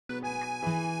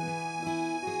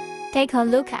Take a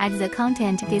look at the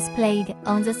content displayed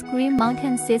on the screen.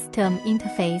 Mountain system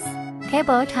interface.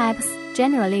 Cable types,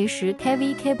 generally 10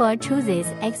 kV cable, chooses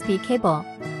XP cable.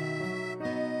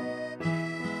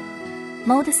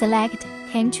 Mode select,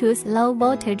 can choose low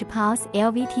voltage pulse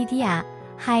LVTDR,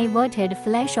 high voltage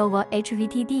flashover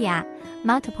HVTDR,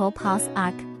 multiple pulse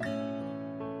arc.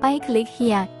 By click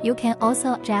here, you can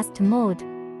also adjust mode.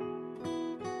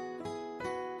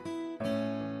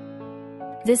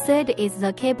 The third is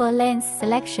the cable length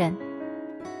selection.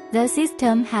 The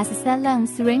system has 7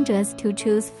 length ranges to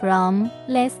choose from,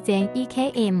 less than 1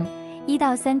 km, 1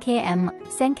 到3 km,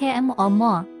 3 km or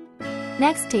more.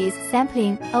 Next is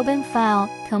sampling, open file,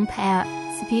 compare,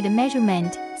 speed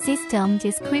measurement, system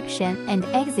description and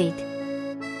exit.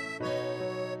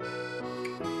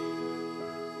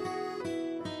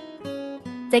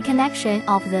 The connection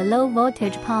of the low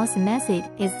voltage pulse method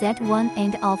is that one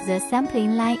end of the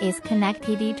sampling line is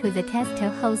connected to the tester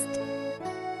host.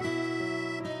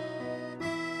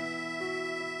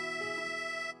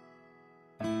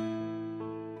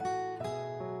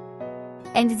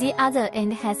 And the other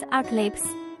end has arc clips.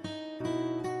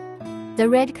 The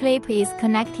red clip is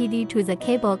connected to the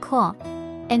cable core,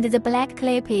 and the black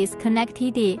clip is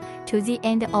connected to the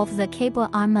end of the cable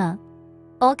armor,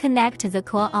 or connect the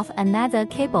core of another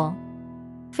cable.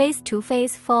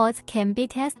 Face-to-face faults can be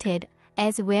tested,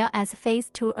 as well as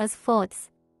face-to-earth faults.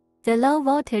 The low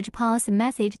voltage pulse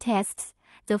method tests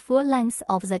the full length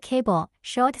of the cable,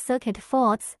 short circuit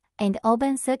faults, and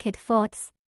open circuit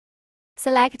faults.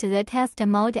 Select the test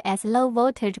mode as low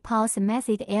voltage pulse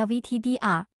method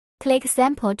LVTDR. Click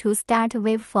Sample to start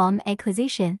waveform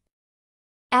acquisition.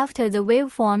 After the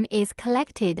waveform is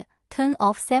collected, turn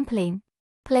off sampling.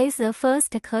 Place the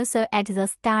first cursor at the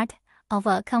start of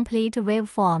a complete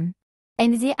waveform,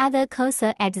 and the other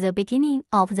cursor at the beginning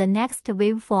of the next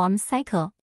waveform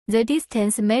cycle. The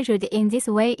distance measured in this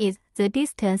way is the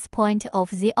distance point of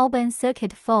the open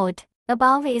circuit fault.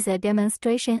 Above is a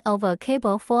demonstration of a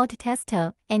cable fault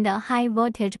tester and a high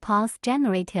voltage pulse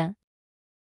generator.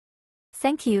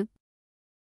 Thank you.